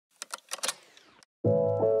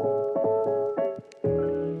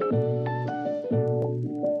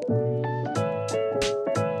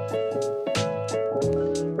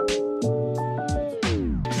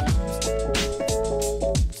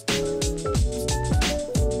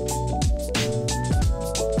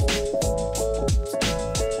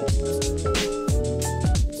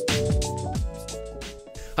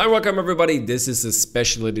Hi, welcome everybody. This is a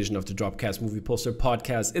special edition of the DROPCAST Movie Poster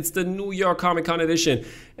Podcast. It's the New York Comic Con edition,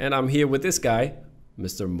 and I'm here with this guy,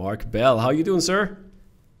 Mr. Mark Bell. How you doing, sir?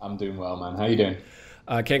 I'm doing well, man. How you doing?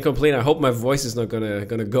 I can't complain. I hope my voice is not gonna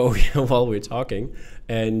go while we're talking.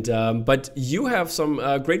 And but you have some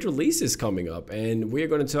great releases coming up, and we're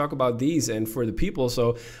going to talk about these and for the people.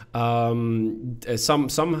 So some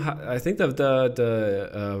I think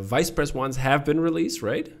the Vice Press ones have been released,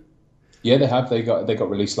 right? Yeah, they have. They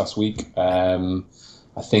got released last week.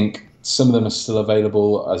 I think some of them are still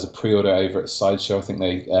available as a pre-order over at Sideshow. I think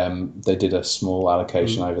they did a small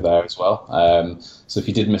allocation over there as well. So if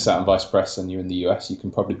you did miss out on Vice Press and you're in the US, you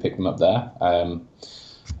can probably pick them up there.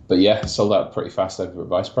 But yeah, sold out pretty fast over at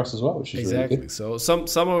Vice Press as well, which is really good. So some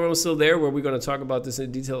of them are still there, where we're going to talk about this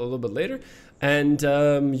in detail a little bit later. And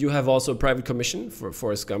you have also a private commission for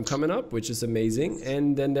Forrest Gump coming up, which is amazing.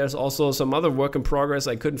 And then there's also some other work in progress.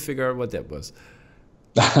 I couldn't figure out what that was.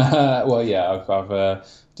 Well, yeah, I've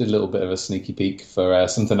did a little bit of a sneaky peek for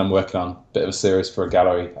something I'm working on, bit of a series for a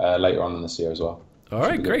gallery later on in this year as well. All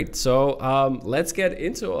right, great. So let's get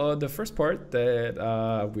into the first part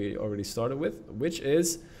that we already started with, which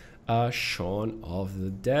is Shaun of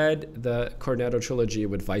the Dead, the Cornetto trilogy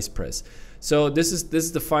with Vice Press. So this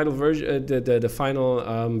is the final version, the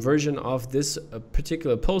final version of this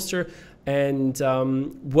particular poster. And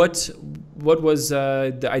what was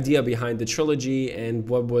the idea behind the trilogy, and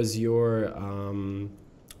what was your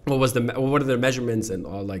what are the measurements and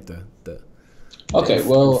all, like the okay,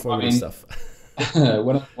 well, I mean, stuff.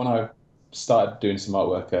 when I started doing some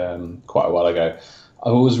artwork quite a while ago,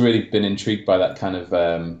 I've always really been intrigued by that kind of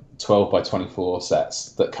 12 by 24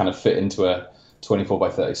 sets that kind of fit into a 24 by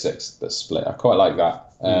 36 that's split. I quite like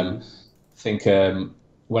that. I think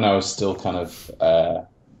when I was still kind of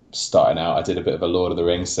starting out, I did a bit of a Lord of the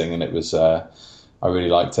Rings thing, and it was I really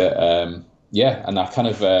liked it. Yeah, and I kind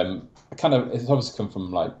of it's obviously come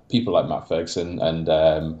from like people like Matt Ferguson, and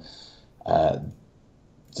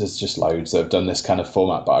there's just loads that have done this kind of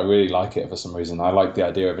format, but I really like it for some reason. I like the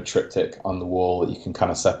idea of a triptych on the wall that you can kind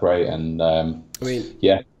of separate, and I mean,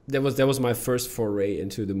 yeah. That was my first foray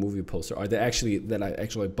into the movie poster art that I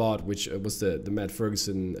actually bought, which was the Matt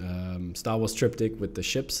Ferguson Star Wars triptych with the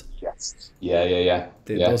ships. Yes. Yeah.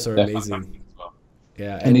 Those are amazing. Well.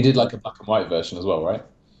 Yeah, and he did like a black and white version as well, right?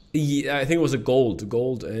 Yeah, I think it was a gold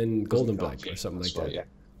and black or something like that.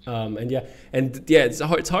 Right, yeah.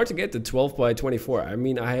 It's hard to get the 12 by 24. I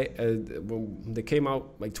mean, they came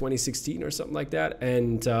out like 2016 or something like that,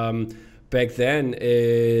 and back then,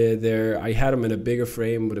 I had them in a bigger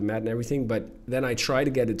frame with a mat and everything, but then I tried to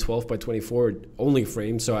get a 12 by 24 only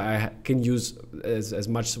frame so I can use as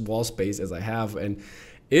much wall space as I have, and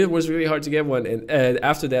it was really hard to get one. And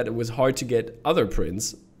after that, it was hard to get other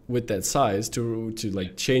prints with that size to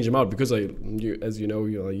like change them out, because as you know,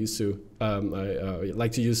 I used to I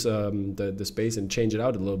like to use the space and change it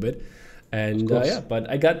out a little bit. And but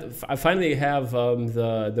I finally have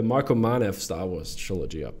the Marko Manev Star Wars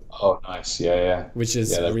trilogy up. Oh, nice, yeah. Which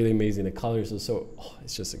is really amazing. The colors are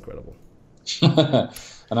it's just incredible.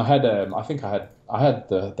 And I had I had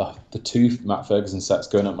the two Matt Ferguson sets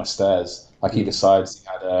going up my stairs, like either side. So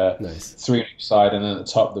you had nice. 3 on each side, and then at the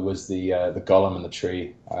top there was the golem and the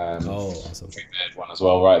tree. Awesome. Tree-beard one as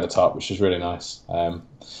well, right at the top, which is really nice. But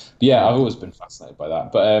yeah, I've always been fascinated by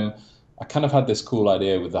that. But I kind of had this cool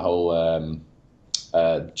idea with the whole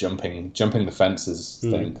jumping the fences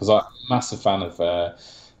thing, because I'm a massive fan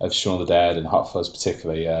of Shaun of the Dead and Hot Fuzz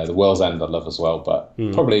particularly. The World's End I love as well, but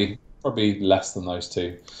probably less than those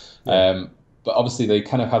two. But obviously they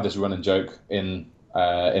kind of have this running joke in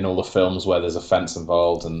all the films where there's a fence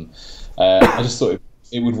involved, and I just thought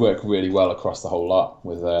it would work really well across the whole lot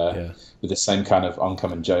with the same kind of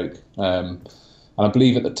oncoming joke. And I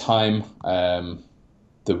believe at the time,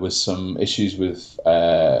 there was some issues with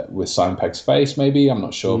Simon Pegg's face, maybe, I'm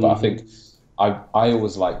not sure, but I think I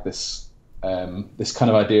always like this this kind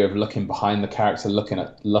of idea of looking behind the character, looking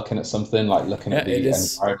at something, like looking at the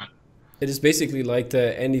environment. It is basically like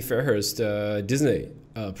the Andy Fairhurst Disney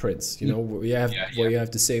prints, where you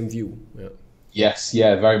have the same view. Yeah. Yes,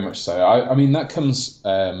 yeah, very much so. I mean, that comes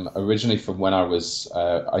originally from when I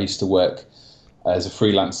used to work as a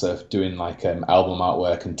freelancer doing like album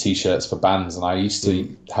artwork and T-shirts for bands, and I used to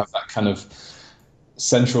have that kind of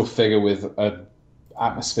central figure with a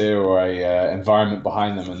atmosphere or a environment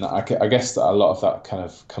behind them, and I guess that a lot of that kind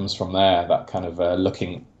of comes from there. That kind of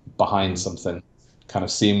looking behind something, kind of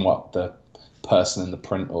seeing what the person in the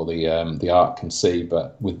print or the art can see,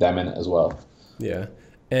 but with them in it as well. Yeah.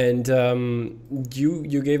 And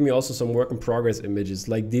you gave me also some work in progress images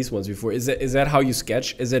like these ones before. Is that how you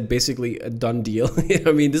sketch? Is that basically a done deal?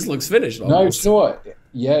 I mean, this looks finished almost. No, you know what?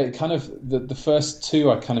 Yeah, it kind of the first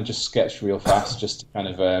two I kind of just sketched real fast just to kind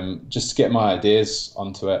of just to get my ideas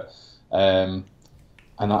onto it.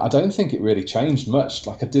 And I don't think it really changed much.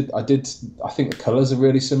 Like I think the colors are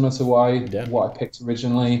really similar to what I picked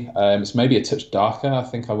originally. It's maybe a touch darker. I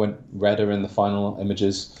think I went redder in the final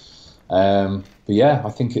images. But yeah, I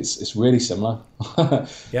think it's really similar.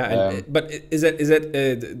 Yeah, but is that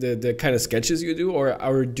the kind of sketches you do,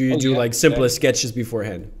 or do you do like simpler sketches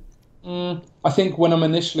beforehand? I think when I'm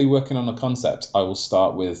initially working on a concept, I will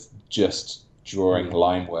start with just drawing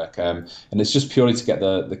line work, and it's just purely to get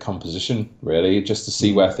the composition, really, just to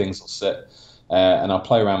see where things will sit, and I'll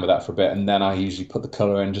play around with that for a bit, and then I usually put the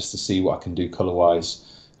color in just to see what I can do color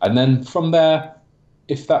wise, and then from there,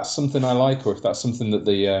 if that's something I like, or if that's something that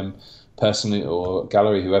the person or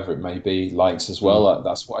gallery, whoever it may be, likes as well,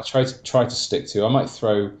 that's what I try to stick to. I might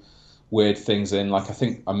throw weird things in, like I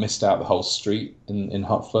think I missed out the whole street in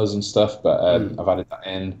Hot Fuzz and stuff, but I've added that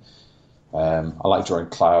in. I like drawing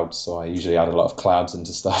clouds, so I usually add a lot of clouds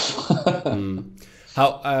into stuff.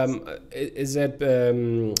 How is that?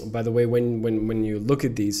 By the way, when you look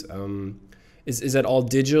at these, is that all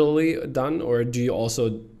digitally done, or do you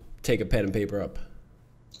also take a pen and paper up?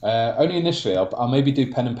 Only initially. I'll maybe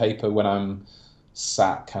do pen and paper when I'm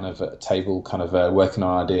sat kind of at a table, kind of working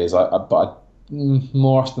on ideas. But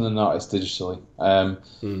more often than not, it's digitally.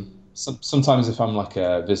 Sometimes if I'm like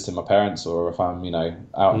visiting my parents, or if I'm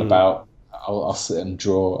out and about, I'll sit and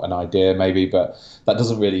draw an idea maybe, but that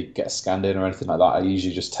doesn't really get scanned in or anything like that. I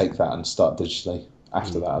usually just take that and start digitally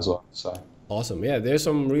after that as well. So awesome. Yeah, there's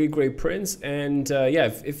some really great prints, and yeah,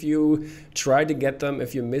 if you try to get them,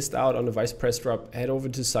 if you missed out on the Vice Press drop, head over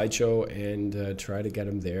to Sideshow and try to get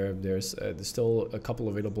them there. There's still a couple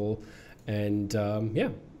available, and yeah.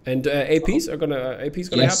 And APs gonna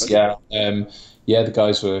yes, happen. Yeah, the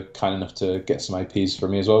guys were kind enough to get some APs for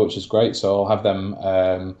me as well, which is great. So I'll have them.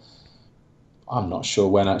 I'm not sure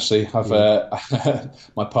when actually.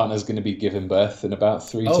 My partner's going to be giving birth in about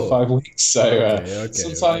 3 to 5 weeks, so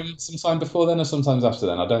sometime before then or sometimes after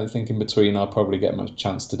then. I don't think in between I'll probably get much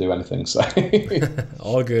chance to do anything. So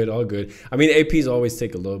all good. I mean, APs always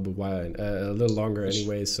take a little little longer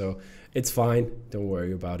anyway, so it's fine. Don't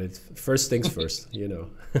worry about it. First things first,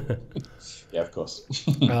 Yeah, of course.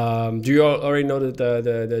 Do you already know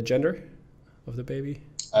the gender of the baby?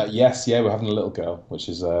 Yes, we're having a little girl, which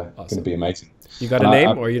is awesome. Going to be amazing. You got a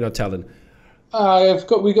name, or you're not telling?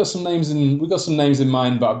 We got some names in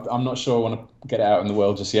mind, but I'm not sure I want to get it out in the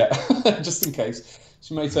world just yet, just in case.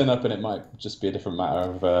 She may turn up and it might just be a different matter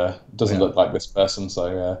of doesn't look like this person.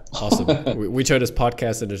 So awesome. We turn this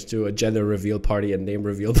podcast into a gender reveal party and name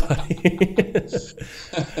reveal party. Do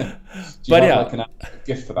you have like a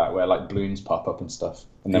gift for that, where like balloons pop up and stuff,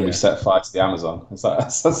 and then we set fire to the Amazon? Is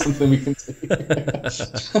that something we can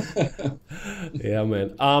do? Yeah,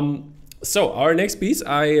 man. So our next piece,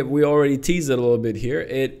 we already teased it a little bit here.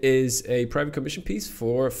 It is a private commission piece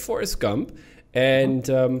for Forrest Gump, and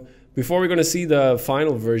before we're going to see the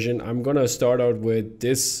final version, I'm going to start out with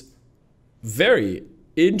this very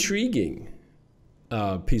intriguing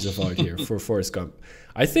piece of art here for Forrest Gump.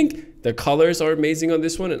 I think the colors are amazing on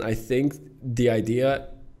this one, and I think the idea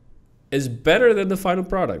is better than the final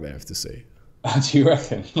product, I have to say. Do you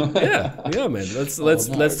reckon? yeah, man.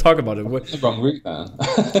 Let's talk about it. The wrong route, man.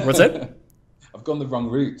 What's that? I've gone the wrong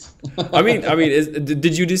route. I mean,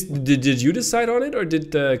 did you decide on it, or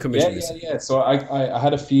did the commission decide? Yeah. So I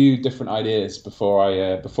had a few different ideas before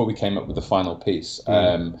we came up with the final piece.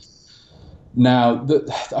 Now,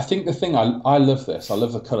 I think the thing I love this. I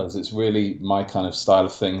love the colors. It's really my kind of style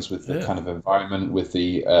of things, with the kind of environment, with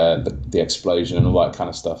the explosion and all that kind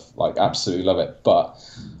of stuff. Like, absolutely love it. But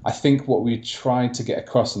I think what we tried to get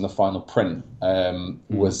across in the final print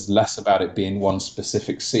was less about it being one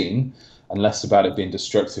specific scene and less about it being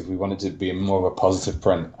destructive. We wanted it to be more of a positive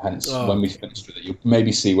print. Hence, when we finished with it, you'll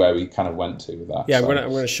maybe see where we kind of went to with that. Yeah, so I'm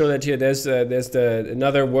gonna show that here. There's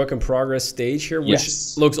another work in progress stage here,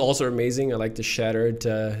 which looks also amazing. I like the shattered,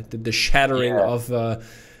 the shattering of.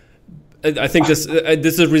 I think this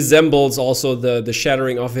resembles also the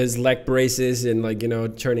shattering of his leg braces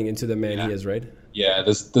and turning into the man he is, right? Yeah,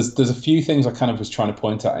 there's a few things I kind of was trying to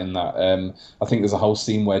point at in that. I think there's a whole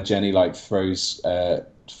scene where Jenny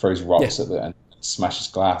throws rocks at the end, smashes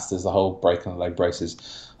glass. There's the whole break on the leg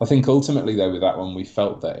braces. I think ultimately though, with that one, we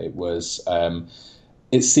felt that it was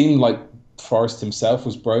it seemed like Forrest himself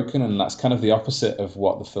was broken, and that's kind of the opposite of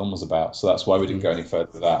what the film was about. So that's why we didn't go any further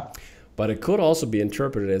with that. But it could also be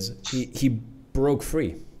interpreted as he broke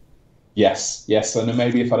free. Yes, yes. And then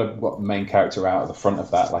maybe if I'd have got the main character out at the front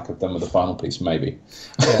of that, like I've done with the final piece, maybe.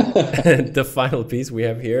 Yeah. The final piece we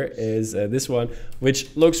have here is this one,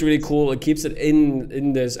 which looks really cool. It keeps it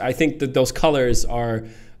in this. I think that those colors are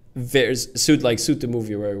very suit the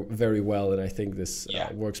movie very well, and I think this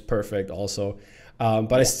works perfect also.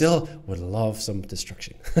 But I still would love some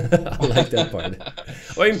destruction. I like that part.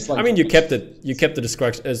 I mean, you kept the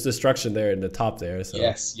destruction there in the top there. So.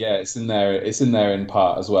 Yes, yeah, it's in there. It's in there in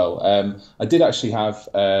part as well. I did actually have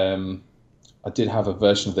a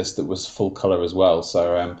version of this that was full color as well.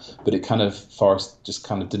 So, but it kind of Forrest just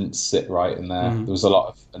kind of didn't sit right in there. There was a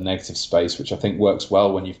lot of negative space, which I think works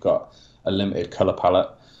well when you've got a limited color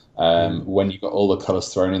palette. When you got all the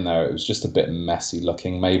colours thrown in there, it was just a bit messy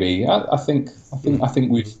looking. Maybe I think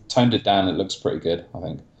we've toned it down. It looks pretty good, I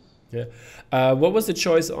think. Yeah. What was the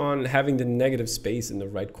choice on having the negative space in the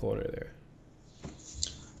right corner there?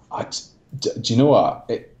 Do you know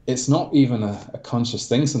what? It's not even a conscious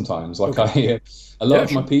thing sometimes. Like a lot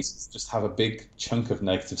of my pieces just have a big chunk of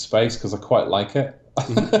negative space because I quite like it.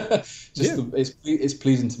 It's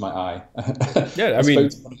pleasing to my eye. I spoke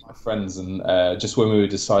to one of my friends, and just when we were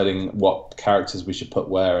deciding what characters we should put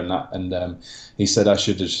where and he said I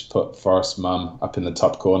should have just put Forrest's mum up in the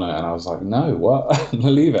top corner, and I was like, no, what?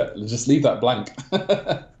 Leave it. Just leave that blank.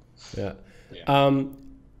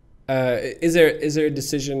 Is there a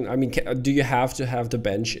decision? I mean, do you have to have the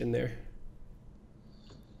bench in there?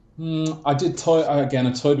 I did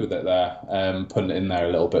I toyed with it there, putting it in there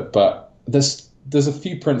a little bit, but there's a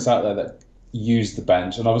few prints out there that use the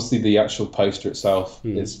bench, and obviously the actual poster itself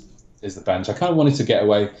is the bench. I kind of wanted to get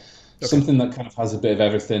away something that kind of has a bit of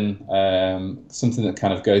everything, something that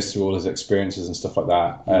kind of goes through all his experiences and stuff like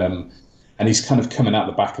that. And he's kind of coming out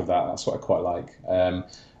the back of that. That's what I quite like.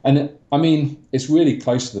 I mean, it's really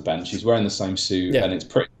close to the bench. He's wearing the same suit, and it's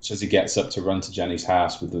pretty much as he gets up to run to Jenny's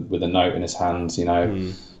house with a note in his hands, you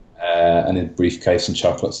know, and a briefcase and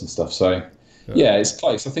chocolates and stuff. So. Yeah, it's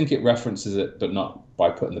close. I think it references it, but not by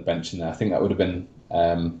putting the bench in there. I think that would have been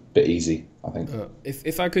a bit easy, I think.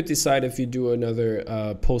 If I could decide if you do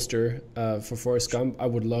another poster for Forrest Gump, I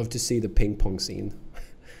would love to see the ping pong scene.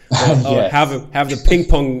 Or have the ping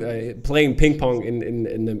pong playing ping pong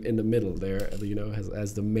in the middle there, you know,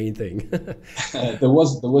 as the main thing. There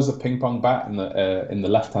was a ping pong bat in the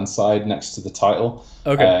left hand side next to the title.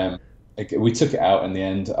 Okay. We took it out in the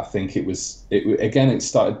end. I think it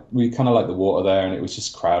started, we kind of like the water there, and it was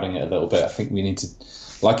just crowding it a little bit. I think we need to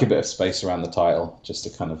like a bit of space around the title just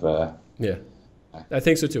to kind of I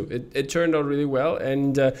think so too. It turned out really well.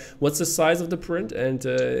 And what's the size of the print and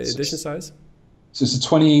edition size? So it's a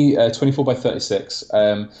 24 by 36.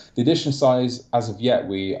 The edition size, as of yet,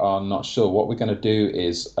 we are not sure. What we're going to do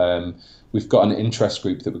is we've got an interest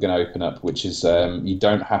group that we're going to open up, which is you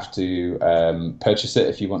don't have to purchase it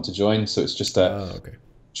if you want to join. So it's just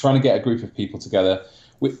trying to get a group of people together.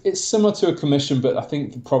 It's similar to a commission, but I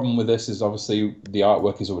think the problem with this is obviously the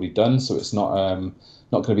artwork is already done, so it's not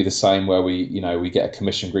going to be the same where we get a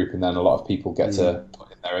commission group and then a lot of people get to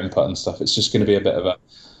put in their input and stuff. It's just going to be a bit of a,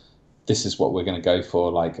 this is what we're going to go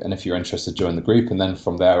for, like, and if you're interested, join the group, and then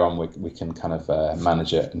from there on we can kind of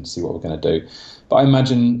manage it and see what we're going to do. But I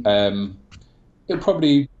imagine it'll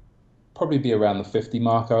probably be around the 50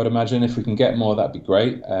 mark. I would imagine if we can get more, that'd be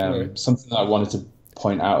great. Something that I wanted to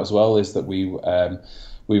point out as well is that we were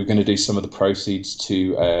going to do some of the proceeds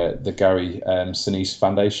to the Gary Sinise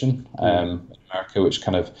Foundation in America, which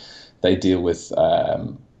kind of they deal with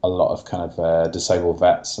a lot of kind of disabled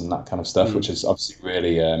vets and that kind of stuff, which is obviously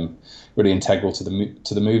really integral to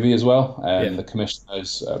the movie as well. The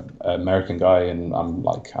commissioner's American guy, and I'm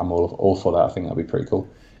all for that. I think that'd be pretty cool.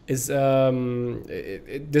 Is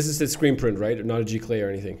this is the screen print, right? Not a G-Clay or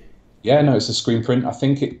anything? Yeah, no, it's a screen print. I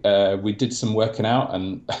think we did some working out,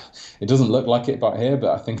 and it doesn't look like it back here, but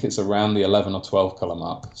I think it's around the 11 or 12 color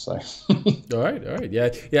mark. So. All right, yeah.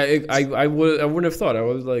 I wouldn't have thought. I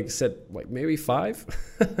would like said like maybe 5.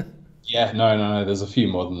 Yeah, no. There's a few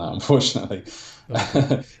more than that, unfortunately.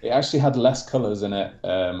 Okay. It actually had less colors in it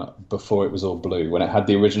before it was all blue. When it had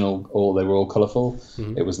the original, they were all colorful.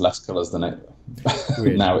 It was less colors than it.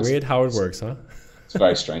 Weird. Now it's weird how it works, huh? It's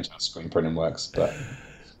very strange how screen printing works, but.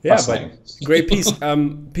 Yeah, but great piece.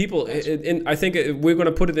 People, I think we're going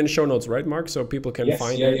to put it in show notes, right, Mark? So people can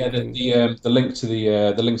find it. Yeah. The link to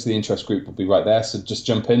the interest group will be right there. So just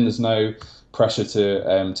jump in. There's no pressure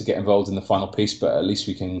to get involved in the final piece, but at least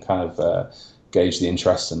we can kind of gauge the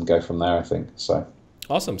interest and go from there, I think. So.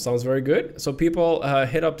 Awesome. Sounds very good. So people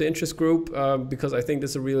hit up the interest group because I think this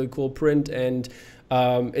is a really cool print, and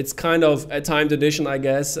it's kind of a timed edition, I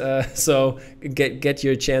guess. So get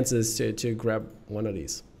your chances to grab one of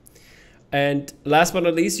these. And last but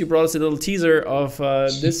not least, you brought us a little teaser of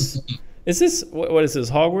this. Is this what is this?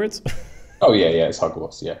 Hogwarts? Oh yeah, it's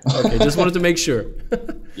Hogwarts. Yeah. Okay, just wanted to make sure.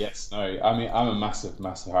 Yes, no. I mean, I'm a massive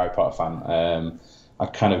Harry Potter fan. I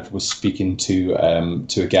kind of was speaking to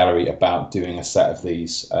a gallery about doing a set of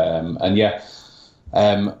these, and yeah,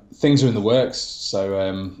 things are in the works. So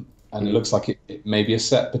and it looks like it may be a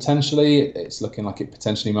set potentially. It's looking like it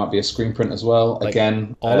potentially might be a screen print as well. Like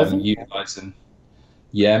again, all of them? Utilizing.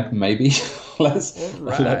 Yeah, maybe. let's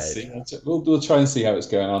see. We'll try and see how it's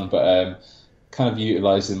going on, but kind of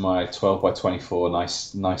utilizing my 12 by 24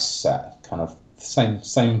 nice set, kind of same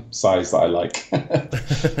size that I like.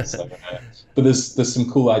 So, but there's some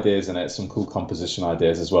cool ideas in it, some cool composition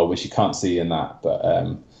ideas as well, which you can't see in that. But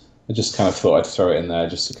I just kind of thought I'd throw it in there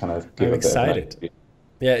just to kind of give I'm a excited. bit of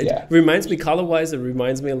it reminds me color-wise. It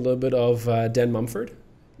reminds me a little bit of Dan Mumford,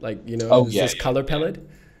 like this color palette.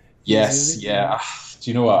 Yes, yeah. Do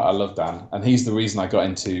you know what? I love Dan, and he's the reason I got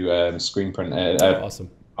into screen print, awesome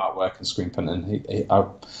artwork and screen print. And I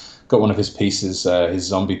got one of his pieces, his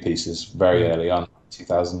zombie pieces, very early on,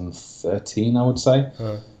 2013, I would say.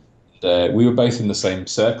 We were both in the same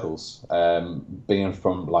circles, being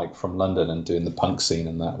from London and doing the punk scene,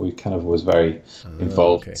 and that we kind of was very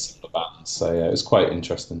involved in the bands. So yeah, it was quite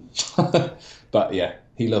interesting. But yeah,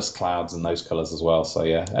 he loves clouds and those colours as well. So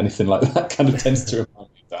yeah, anything like that kind of tends to remind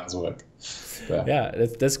me of Dan's work. Yeah,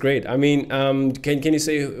 that's great. I mean, can you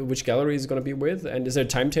say which gallery is going to be with, and is there a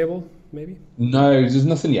timetable maybe? No, there's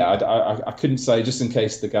nothing yet. I couldn't say, just in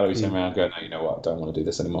case the gallery turn around and go, no, you know what, I don't want to do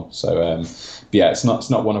this anymore. So yeah, it's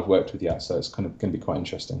not one I've worked with yet, so it's kind of going to be quite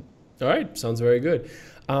interesting. All right, sounds very good.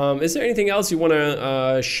 Is there anything else you want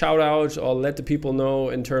to shout out or let the people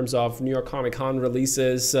know in terms of New York Comic Con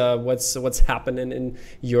releases? What's happening in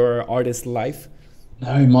your artist life?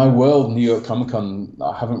 No, my world, New York Comic Con,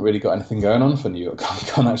 I haven't really got anything going on for New York Comic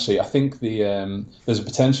Con, actually. I think there's a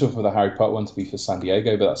potential for the Harry Potter one to be for San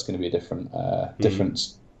Diego, but that's going to be a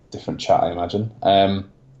different chat, I imagine.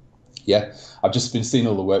 Yeah, I've just been seeing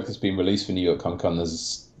all the work that's been released for New York Comic Con.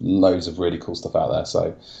 There's loads of really cool stuff out there.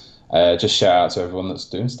 So just shout out to everyone that's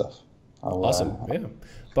doing stuff. Awesome, yeah.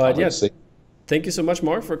 But yeah, thank you so much,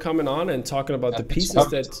 Mark, for coming on and talking about the pieces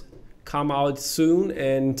that come out soon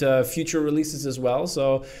and future releases as well.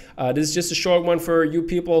 So this is just a short one for you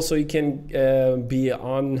people, so you can be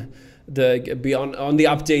on the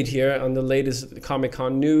update here on the latest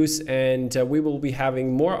Comic-Con news, and we will be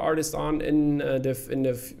having more artists on in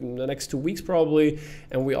the next 2 weeks probably,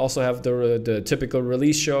 and we also have the typical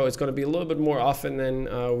release show. It's going to be a little bit more often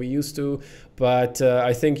than we used to, but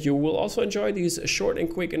I think you will also enjoy these short and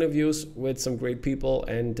quick interviews with some great people.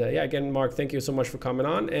 And yeah, again, Mark, thank you so much for coming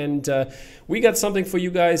on. And we got something for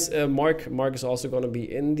you guys. Mark is also going to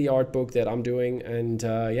be in the art book that I'm doing, and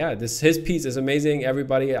yeah, his piece is amazing.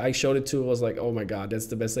 Everybody I showed it to was like, oh my god, that's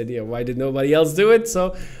the best idea. Why did nobody else do it?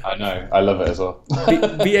 So I know, I love it as well.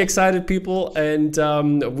 be excited, people, and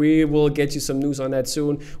we will get you some news on that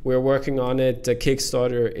soon. We're working on it. The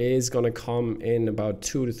Kickstarter is going to come in about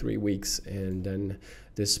 2 to 3 weeks, and then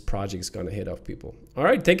this project is going to hit off, people. All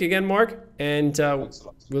right, thank you again, Mark, and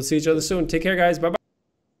we'll see each other soon. Take care, guys. Bye-bye.